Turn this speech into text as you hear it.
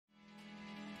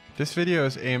This video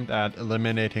is aimed at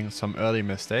eliminating some early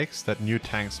mistakes that new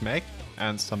tanks make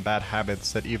and some bad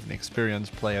habits that even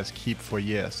experienced players keep for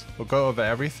years. We'll go over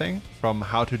everything from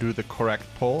how to do the correct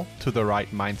pull to the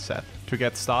right mindset. To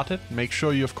get started, make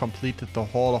sure you've completed the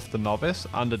Hall of the Novice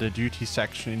under the duty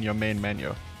section in your main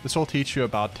menu. This will teach you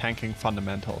about tanking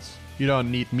fundamentals. You don't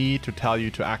need me to tell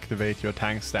you to activate your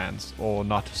tank stance or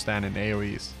not to stand in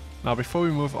AoEs. Now before we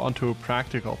move on to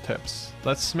practical tips,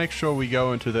 let's make sure we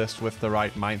go into this with the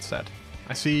right mindset.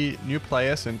 I see new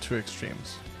players in two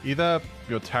extremes. Either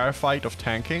you're terrified of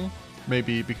tanking,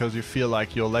 maybe because you feel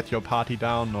like you'll let your party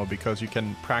down or because you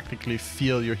can practically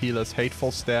feel your healer's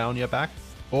hateful stare on your back.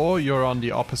 Or you're on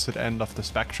the opposite end of the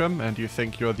spectrum and you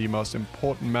think you're the most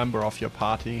important member of your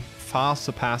party, far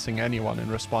surpassing anyone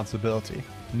in responsibility.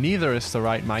 Neither is the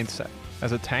right mindset.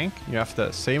 As a tank, you have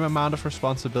the same amount of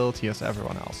responsibility as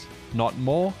everyone else. Not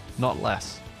more, not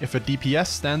less. If a DPS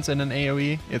stands in an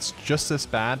AoE, it's just as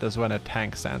bad as when a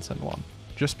tank stands in one.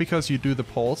 Just because you do the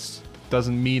pulls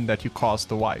doesn't mean that you cause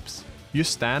the wipes. You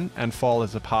stand and fall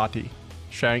as a party,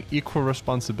 sharing equal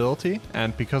responsibility,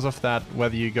 and because of that,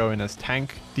 whether you go in as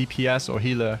tank, DPS or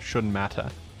healer shouldn't matter.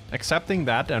 Accepting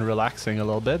that and relaxing a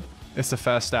little bit is the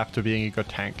first step to being a good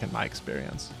tank in my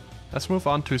experience. Let's move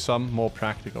on to some more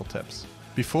practical tips.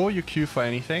 Before you queue for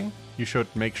anything, you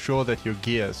should make sure that your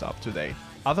gear is up to date.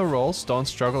 Other roles don't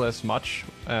struggle as much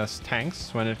as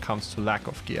tanks when it comes to lack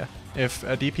of gear. If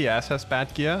a DPS has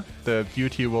bad gear, the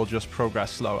duty will just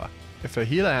progress slower. If a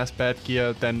healer has bad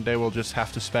gear, then they will just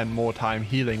have to spend more time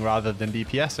healing rather than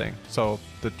DPSing, so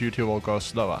the duty will go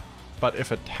slower. But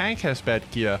if a tank has bad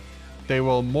gear, they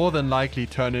will more than likely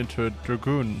turn into a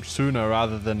Dragoon sooner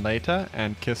rather than later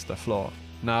and kiss the floor.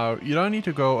 Now, you don't need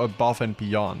to go above and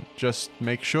beyond, just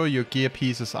make sure your gear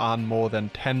pieces aren't more than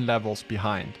 10 levels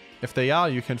behind. If they are,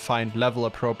 you can find level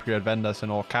appropriate vendors in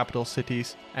all capital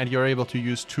cities, and you're able to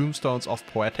use Tombstones of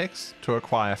Poetics to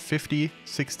acquire 50,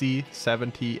 60,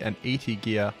 70 and 80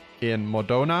 gear in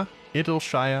Modona,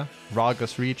 Idleshire,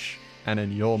 Ralgus Reach and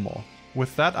in Yulmore.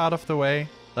 With that out of the way,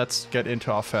 let's get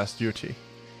into our first duty.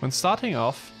 When starting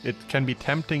off, it can be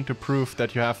tempting to prove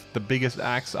that you have the biggest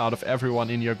axe out of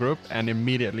everyone in your group and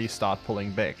immediately start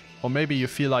pulling big. Or maybe you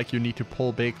feel like you need to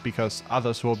pull big because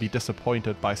others will be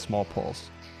disappointed by small pulls.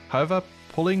 However,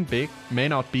 pulling big may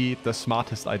not be the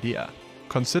smartest idea.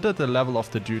 Consider the level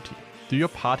of the duty. Do your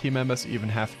party members even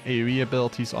have AoE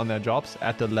abilities on their jobs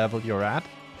at the level you're at?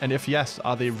 And if yes,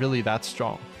 are they really that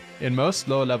strong? In most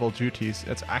lower level duties,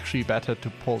 it's actually better to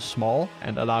pull small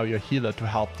and allow your healer to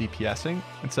help DPSing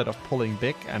instead of pulling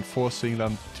big and forcing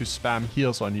them to spam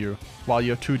heals on you while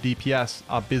your two DPS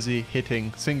are busy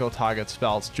hitting single target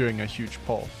spells during a huge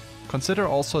pull. Consider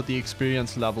also the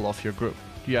experience level of your group.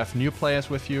 Do you have new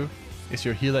players with you? Is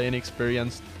your healer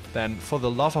inexperienced? Then for the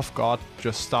love of God,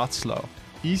 just start slow.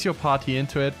 Ease your party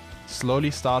into it, slowly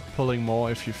start pulling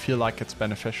more if you feel like it's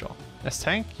beneficial. As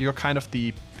tank, you're kind of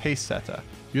the pace setter.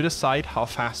 You decide how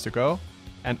fast to go,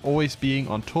 and always being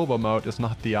on turbo mode is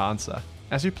not the answer.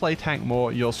 As you play tank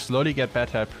more, you'll slowly get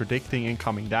better at predicting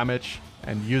incoming damage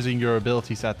and using your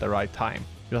abilities at the right time.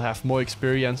 You'll have more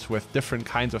experience with different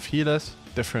kinds of healers,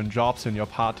 different jobs in your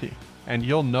party, and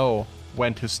you'll know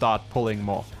when to start pulling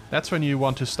more. That's when you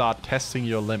want to start testing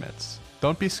your limits.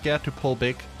 Don't be scared to pull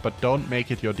big, but don't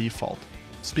make it your default.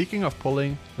 Speaking of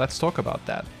pulling, let's talk about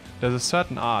that. There's a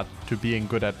certain art to being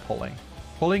good at pulling.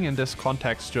 Pulling in this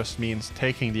context just means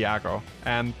taking the aggro,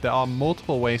 and there are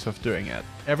multiple ways of doing it.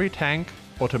 Every tank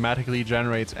automatically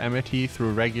generates enmity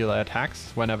through regular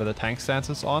attacks whenever the tank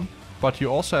stance is on, but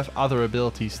you also have other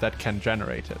abilities that can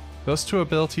generate it. Those two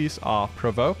abilities are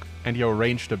Provoke and your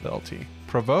ranged ability.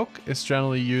 Provoke is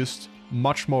generally used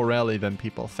much more rarely than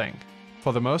people think.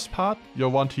 For the most part,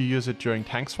 you'll want to use it during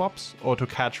tank swaps or to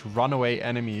catch runaway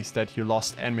enemies that you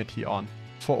lost enmity on.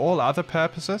 For all other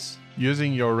purposes,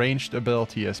 using your ranged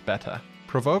ability is better.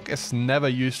 Provoke is never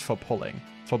used for pulling.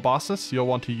 For bosses, you'll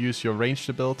want to use your ranged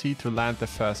ability to land the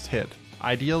first hit,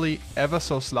 ideally ever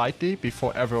so slightly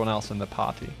before everyone else in the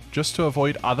party, just to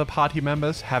avoid other party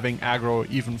members having aggro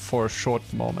even for a short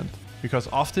moment, because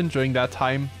often during that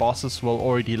time, bosses will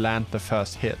already land the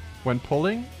first hit. When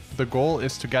pulling, the goal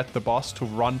is to get the boss to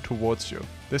run towards you.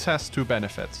 This has two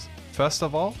benefits. First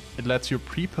of all, it lets you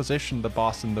pre-position the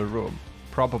boss in the room,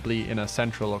 probably in a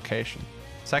central location.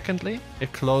 Secondly,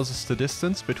 it closes the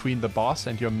distance between the boss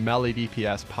and your melee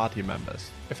DPS party members,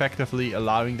 effectively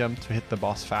allowing them to hit the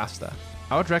boss faster.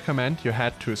 I would recommend you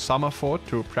head to Summerford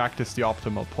to practice the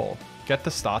optimal pull. Get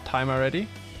the start timer ready,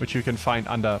 which you can find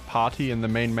under Party in the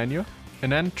main menu,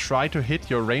 and then try to hit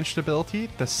your ranged ability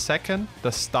the second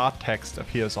the start text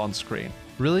appears on screen.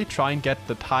 Really try and get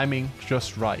the timing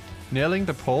just right. Nailing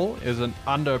the pull is an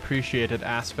underappreciated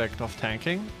aspect of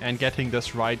tanking, and getting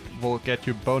this right will get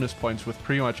you bonus points with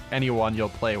pretty much anyone you'll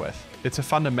play with. It's a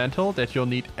fundamental that you'll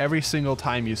need every single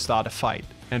time you start a fight,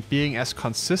 and being as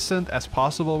consistent as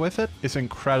possible with it is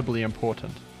incredibly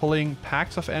important. Pulling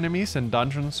packs of enemies in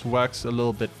dungeons works a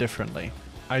little bit differently.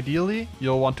 Ideally,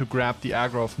 you'll want to grab the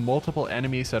aggro of multiple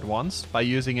enemies at once by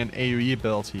using an AoE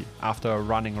ability after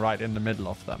running right in the middle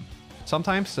of them.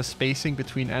 Sometimes the spacing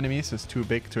between enemies is too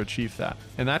big to achieve that.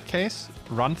 In that case,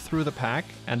 run through the pack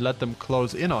and let them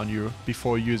close in on you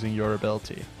before using your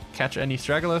ability. Catch any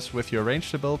stragglers with your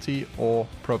ranged ability or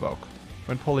provoke.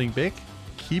 When pulling big,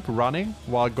 keep running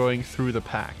while going through the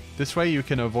pack. This way you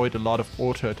can avoid a lot of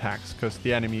auto attacks because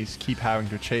the enemies keep having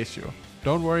to chase you.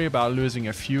 Don't worry about losing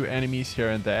a few enemies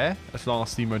here and there, as long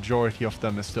as the majority of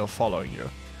them is still following you.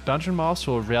 Dungeon mobs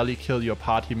will rarely kill your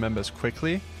party members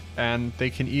quickly, and they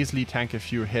can easily tank a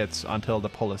few hits until the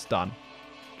pull is done.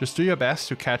 Just do your best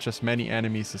to catch as many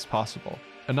enemies as possible.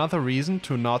 Another reason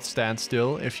to not stand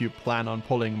still if you plan on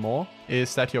pulling more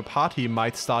is that your party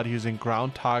might start using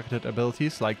ground targeted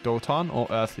abilities like Doton or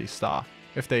Earthly Star,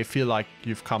 if they feel like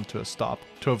you've come to a stop.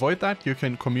 To avoid that, you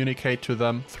can communicate to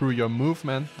them through your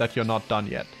movement that you're not done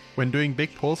yet. When doing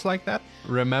big pulls like that,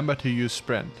 remember to use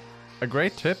sprint. A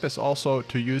great tip is also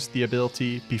to use the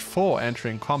ability before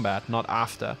entering combat, not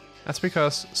after. That's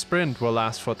because sprint will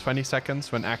last for 20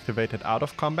 seconds when activated out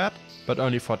of combat, but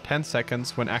only for 10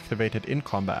 seconds when activated in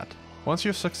combat. Once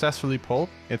you've successfully pulled,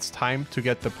 it's time to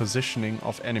get the positioning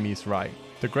of enemies right.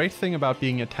 The great thing about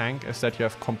being a tank is that you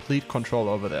have complete control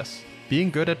over this.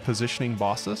 Being good at positioning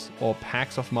bosses or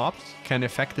packs of mobs can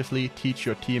effectively teach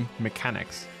your team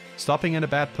mechanics. Stopping in a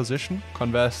bad position,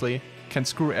 conversely, can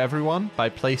screw everyone by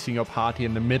placing your party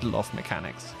in the middle of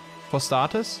mechanics. For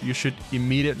starters, you should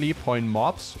immediately point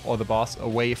mobs or the boss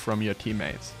away from your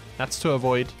teammates. That's to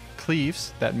avoid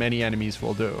cleaves that many enemies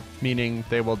will do, meaning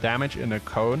they will damage in a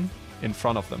cone in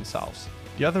front of themselves.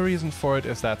 The other reason for it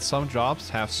is that some jobs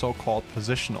have so-called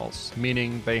positionals,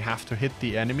 meaning they have to hit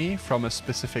the enemy from a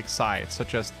specific side,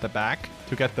 such as the back,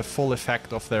 to get the full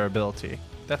effect of their ability.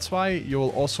 That's why you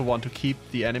will also want to keep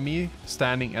the enemy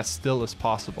standing as still as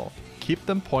possible. Keep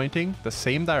them pointing the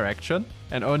same direction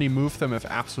and only move them if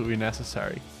absolutely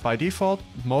necessary. By default,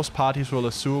 most parties will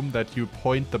assume that you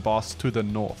point the boss to the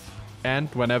north. And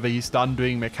whenever he's done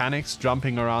doing mechanics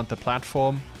jumping around the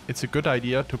platform, it's a good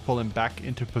idea to pull him back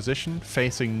into position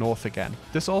facing north again.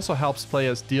 This also helps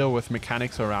players deal with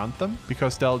mechanics around them,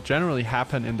 because they'll generally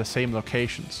happen in the same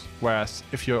locations. Whereas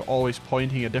if you're always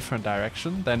pointing a different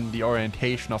direction, then the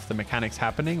orientation of the mechanics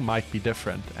happening might be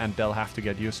different and they'll have to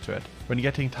get used to it. When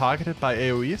getting targeted by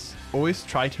AoEs, always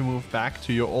try to move back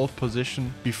to your old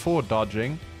position before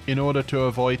dodging in order to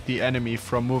avoid the enemy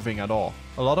from moving at all.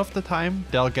 A lot of the time,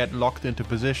 they'll get locked into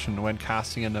position when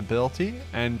casting an ability,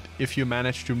 and if you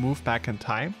manage to move back in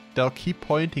time, they'll keep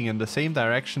pointing in the same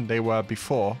direction they were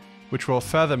before, which will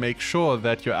further make sure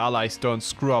that your allies don't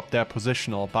screw up their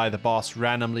positional by the boss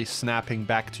randomly snapping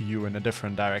back to you in a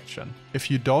different direction. If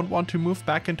you don't want to move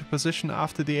back into position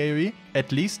after the AoE,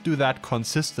 at least do that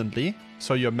consistently,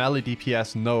 so your melee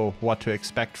DPS know what to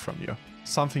expect from you.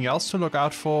 Something else to look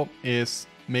out for is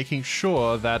making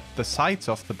sure that the sides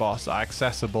of the boss are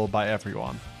accessible by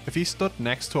everyone. If he stood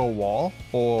next to a wall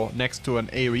or next to an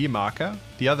AoE marker,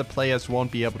 the other players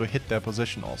won't be able to hit their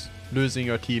positionals, losing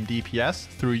your team DPS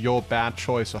through your bad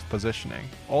choice of positioning.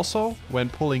 Also, when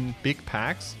pulling big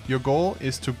packs, your goal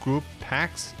is to group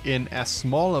packs in as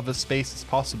small of a space as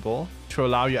possible to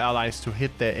allow your allies to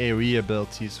hit their AoE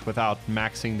abilities without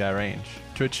maxing their range.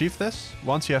 To achieve this,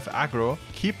 once you have aggro,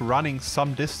 keep running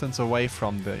some distance away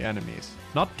from the enemies.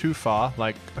 Not too far,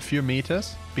 like a few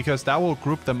meters, because that will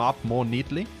group them up more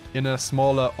neatly in a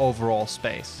smaller overall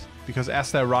space. Because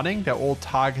as they're running, they're all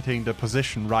targeting the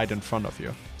position right in front of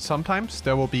you. Sometimes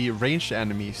there will be ranged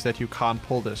enemies that you can't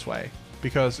pull this way,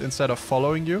 because instead of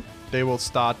following you, they will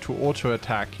start to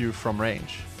auto-attack you from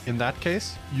range. In that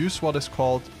case, use what is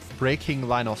called breaking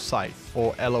line of sight,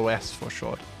 or LOS for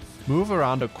short. Move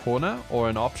around a corner or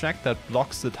an object that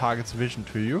blocks the target's vision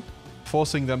to you,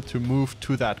 forcing them to move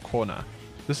to that corner.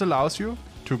 This allows you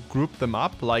to group them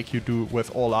up like you do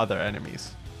with all other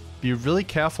enemies. Be really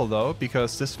careful though,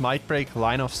 because this might break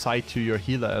line of sight to your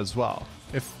healer as well.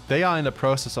 If they are in the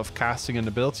process of casting an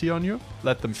ability on you,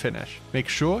 let them finish. Make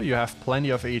sure you have plenty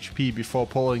of HP before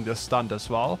pulling this stunt as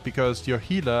well, because your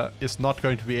healer is not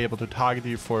going to be able to target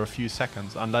you for a few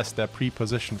seconds unless they're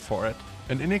pre-positioned for it.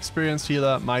 An inexperienced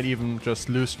healer might even just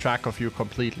lose track of you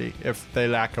completely if they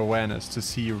lack awareness to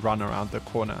see you run around the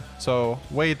corner. So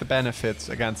weigh the benefits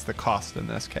against the cost in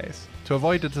this case. To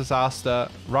avoid a disaster,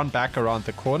 run back around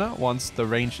the corner once the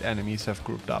ranged enemies have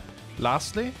grouped up.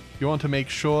 Lastly, you want to make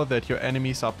sure that your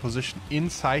enemies are positioned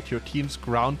inside your team's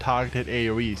ground-targeted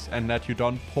AoEs and that you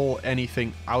don't pull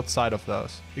anything outside of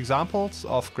those. Examples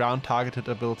of ground-targeted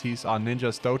abilities are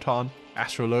Ninja's Doton,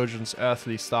 Astrologian's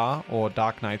Earthly Star, or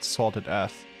Dark Knight's Salted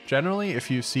Earth. Generally,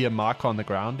 if you see a marker on the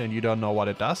ground and you don't know what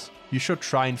it does, you should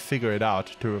try and figure it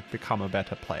out to become a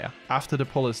better player. After the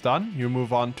pull is done, you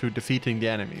move on to defeating the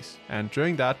enemies, and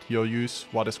during that you'll use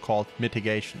what is called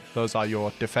mitigation. Those are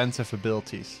your defensive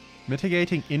abilities.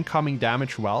 Mitigating incoming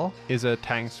damage well is a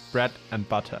tank's bread and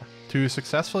butter. To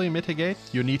successfully mitigate,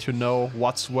 you need to know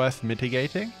what's worth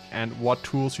mitigating and what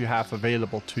tools you have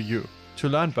available to you. To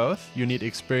learn both, you need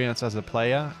experience as a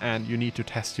player and you need to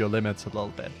test your limits a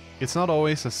little bit. It's not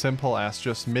always as simple as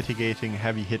just mitigating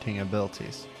heavy hitting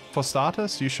abilities. For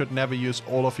starters, you should never use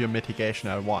all of your mitigation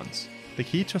at once. The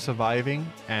key to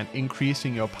surviving and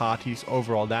increasing your party's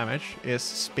overall damage is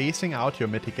spacing out your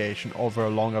mitigation over a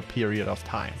longer period of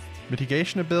time.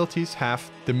 Mitigation abilities have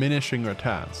diminishing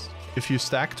returns. If you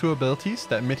stack two abilities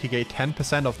that mitigate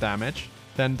 10% of damage,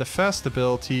 then the first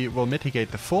ability will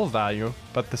mitigate the full value,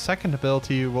 but the second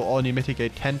ability will only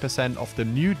mitigate 10% of the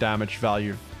new damage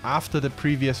value after the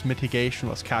previous mitigation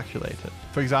was calculated.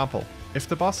 For example, if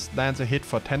the boss lands a hit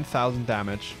for 10,000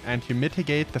 damage and you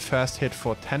mitigate the first hit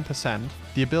for 10%,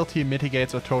 the ability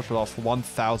mitigates a total of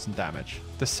 1,000 damage.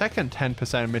 The second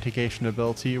 10% mitigation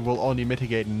ability will only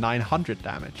mitigate 900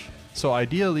 damage. So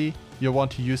ideally, you'll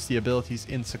want to use the abilities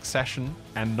in succession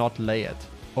and not layered.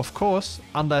 Of course,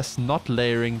 unless not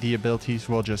layering the abilities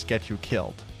will just get you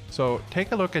killed. So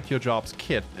take a look at your job's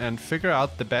kit and figure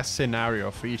out the best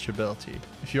scenario for each ability.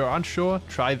 If you're unsure,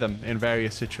 try them in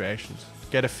various situations.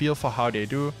 Get a feel for how they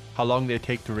do, how long they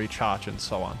take to recharge, and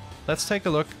so on. Let's take a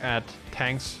look at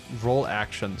tanks' roll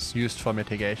actions used for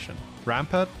mitigation.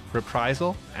 Rampart,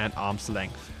 Reprisal, and Arm's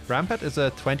Length. Rampart is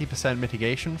a 20%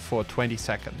 mitigation for 20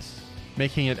 seconds,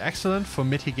 making it excellent for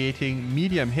mitigating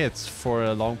medium hits for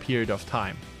a long period of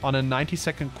time. On a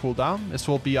 90-second cooldown, this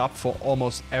will be up for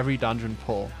almost every dungeon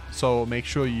pull, so make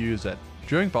sure you use it.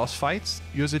 During boss fights,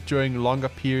 use it during longer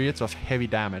periods of heavy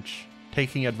damage,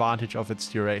 taking advantage of its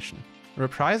duration.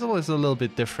 Reprisal is a little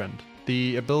bit different.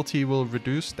 The ability will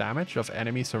reduce damage of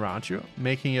enemies around you,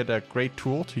 making it a great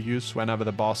tool to use whenever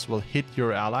the boss will hit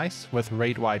your allies with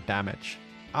raid-wide damage.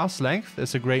 Arm's Length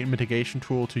is a great mitigation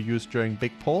tool to use during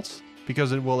big pulls,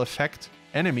 because it will affect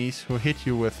enemies who hit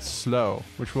you with slow,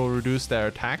 which will reduce their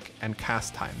attack and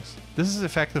cast times. This is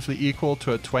effectively equal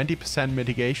to a 20%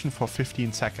 mitigation for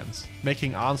 15 seconds,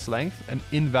 making Arm's Length an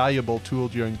invaluable tool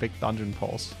during big dungeon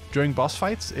pulls. During boss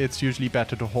fights, it's usually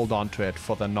better to hold on to it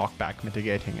for the knockback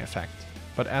mitigating effect.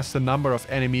 But as the number of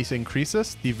enemies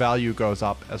increases, the value goes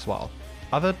up as well.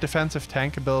 Other defensive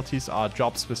tank abilities are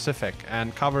job specific,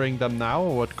 and covering them now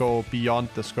would go beyond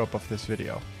the scope of this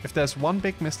video. If there's one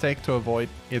big mistake to avoid,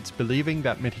 it's believing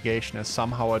that mitigation is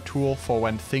somehow a tool for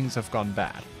when things have gone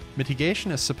bad.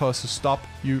 Mitigation is supposed to stop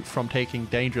you from taking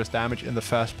dangerous damage in the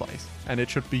first place, and it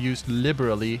should be used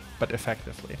liberally but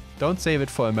effectively. Don't save it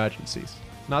for emergencies.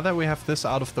 Now that we have this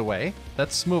out of the way,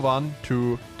 let's move on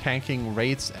to tanking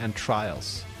raids and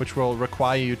trials, which will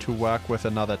require you to work with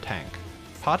another tank.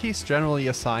 Parties generally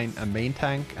assign a main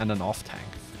tank and an off tank.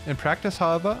 In practice,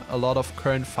 however, a lot of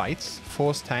current fights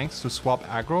force tanks to swap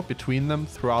aggro between them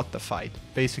throughout the fight,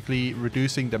 basically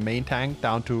reducing the main tank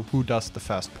down to who does the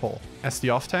first pull. As the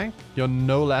off tank, you're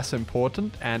no less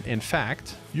important, and in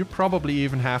fact, you probably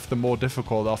even have the more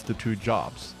difficult of the two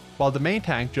jobs. While the main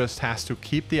tank just has to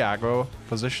keep the aggro,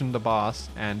 position the boss,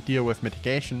 and deal with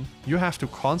mitigation, you have to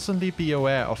constantly be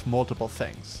aware of multiple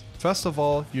things. First of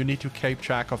all, you need to keep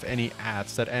track of any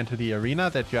adds that enter the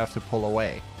arena that you have to pull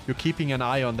away. You're keeping an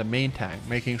eye on the main tank,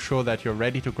 making sure that you're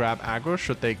ready to grab aggro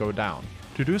should they go down.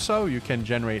 To do so, you can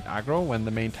generate aggro when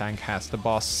the main tank has the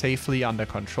boss safely under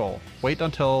control. Wait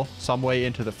until some way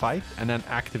into the fight and then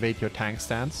activate your tank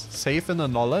stance, safe in the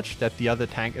knowledge that the other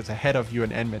tank is ahead of you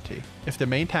in enmity. If the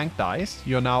main tank dies,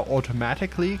 you're now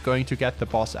automatically going to get the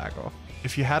boss aggro.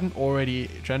 If you hadn't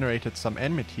already generated some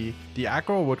enmity, the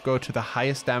aggro would go to the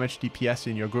highest damage DPS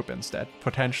in your group instead,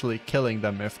 potentially killing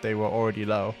them if they were already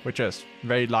low, which is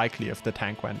very likely if the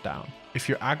tank went down. If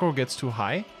your aggro gets too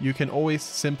high, you can always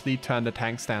simply turn the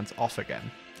tank stance off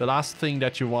again. The last thing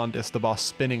that you want is the boss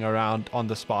spinning around on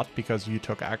the spot because you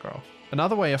took aggro.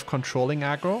 Another way of controlling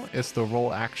aggro is the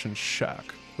roll action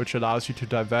Shirk, which allows you to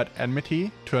divert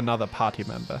enmity to another party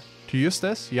member. To use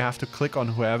this, you have to click on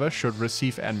whoever should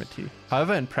receive enmity.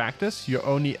 However, in practice, you're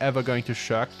only ever going to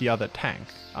shirk the other tank,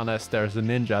 unless there's a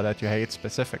ninja that you hate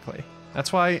specifically.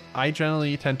 That's why I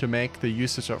generally tend to make the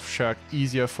usage of Shirk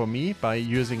easier for me by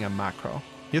using a macro.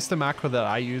 Here's the macro that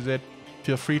I use it,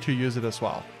 feel free to use it as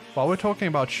well. While we're talking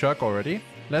about Shirk already,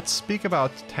 let's speak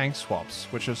about tank swaps,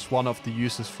 which is one of the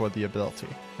uses for the ability.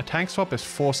 A tank swap is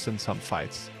forced in some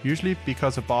fights, usually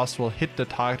because a boss will hit the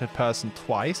targeted person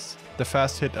twice, the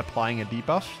first hit applying a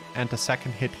debuff, and the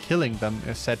second hit killing them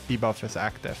if said debuff is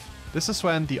active. This is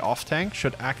when the off tank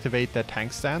should activate their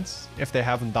tank stance, if they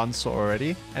haven't done so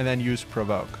already, and then use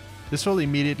Provoke. This will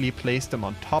immediately place them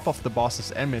on top of the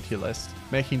boss's enmity list,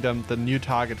 making them the new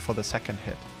target for the second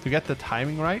hit. To get the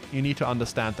timing right, you need to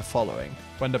understand the following.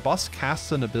 When the boss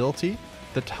casts an ability,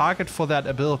 the target for that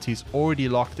ability is already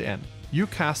locked in. You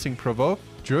casting Provoke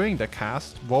during the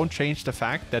cast won't change the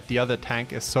fact that the other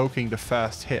tank is soaking the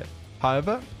first hit.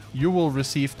 However, you will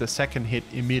receive the second hit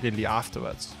immediately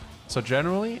afterwards. So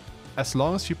generally, as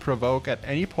long as you Provoke at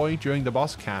any point during the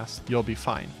boss cast, you'll be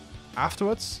fine.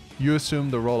 Afterwards, you assume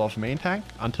the role of main tank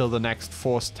until the next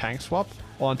forced tank swap,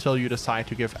 or until you decide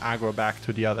to give aggro back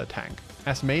to the other tank.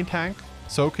 As main tank,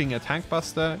 soaking a tank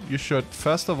buster, you should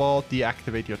first of all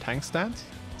deactivate your tank stance.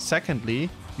 Secondly,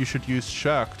 you should use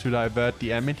Shirk to divert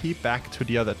the enmity back to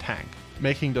the other tank,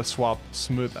 making the swap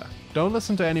smoother. Don't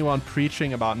listen to anyone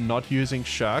preaching about not using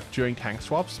Shirk during tank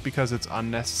swaps because it's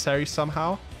unnecessary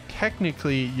somehow.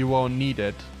 Technically, you won't need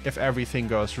it if everything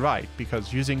goes right,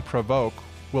 because using Provoke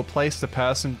will place the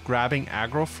person grabbing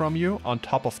aggro from you on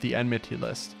top of the enmity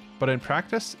list. But in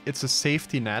practice, it's a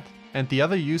safety net, and the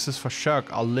other uses for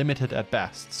Shirk are limited at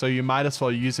best, so you might as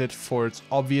well use it for its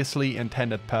obviously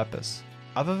intended purpose.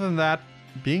 Other than that,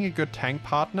 being a good tank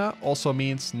partner also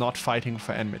means not fighting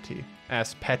for enmity,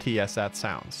 as petty as that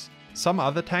sounds. Some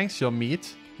other tanks you'll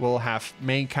meet will have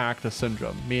main character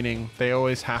syndrome, meaning they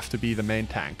always have to be the main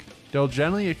tank. They'll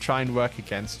generally try and work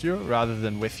against you rather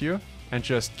than with you, and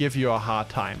just give you a hard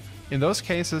time. In those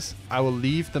cases, I will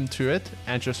leave them to it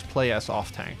and just play as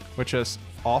off tank, which is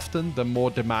often the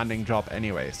more demanding job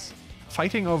anyways.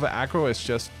 Fighting over aggro is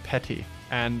just petty,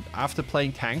 and after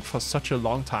playing tank for such a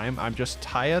long time, I'm just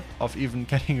tired of even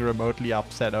getting remotely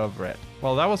upset over it.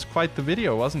 Well, that was quite the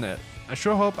video, wasn't it? I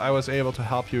sure hope I was able to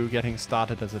help you getting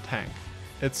started as a tank.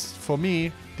 It's, for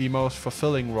me, the most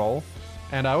fulfilling role,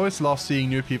 and I always love seeing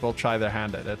new people try their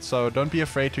hand at it, so don't be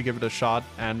afraid to give it a shot,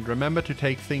 and remember to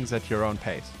take things at your own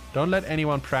pace. Don't let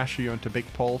anyone pressure you into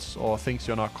big pulls or things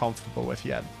you're not comfortable with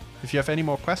yet. If you have any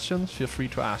more questions, feel free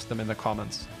to ask them in the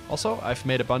comments. Also, I've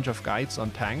made a bunch of guides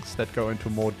on tanks that go into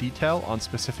more detail on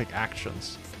specific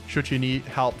actions, should you need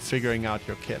help figuring out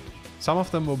your kit. Some of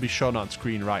them will be shown on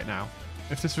screen right now.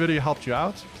 If this video helped you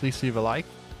out, please leave a like,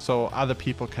 so other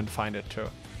people can find it too.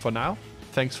 For now,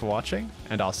 thanks for watching,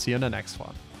 and I'll see you in the next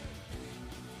one.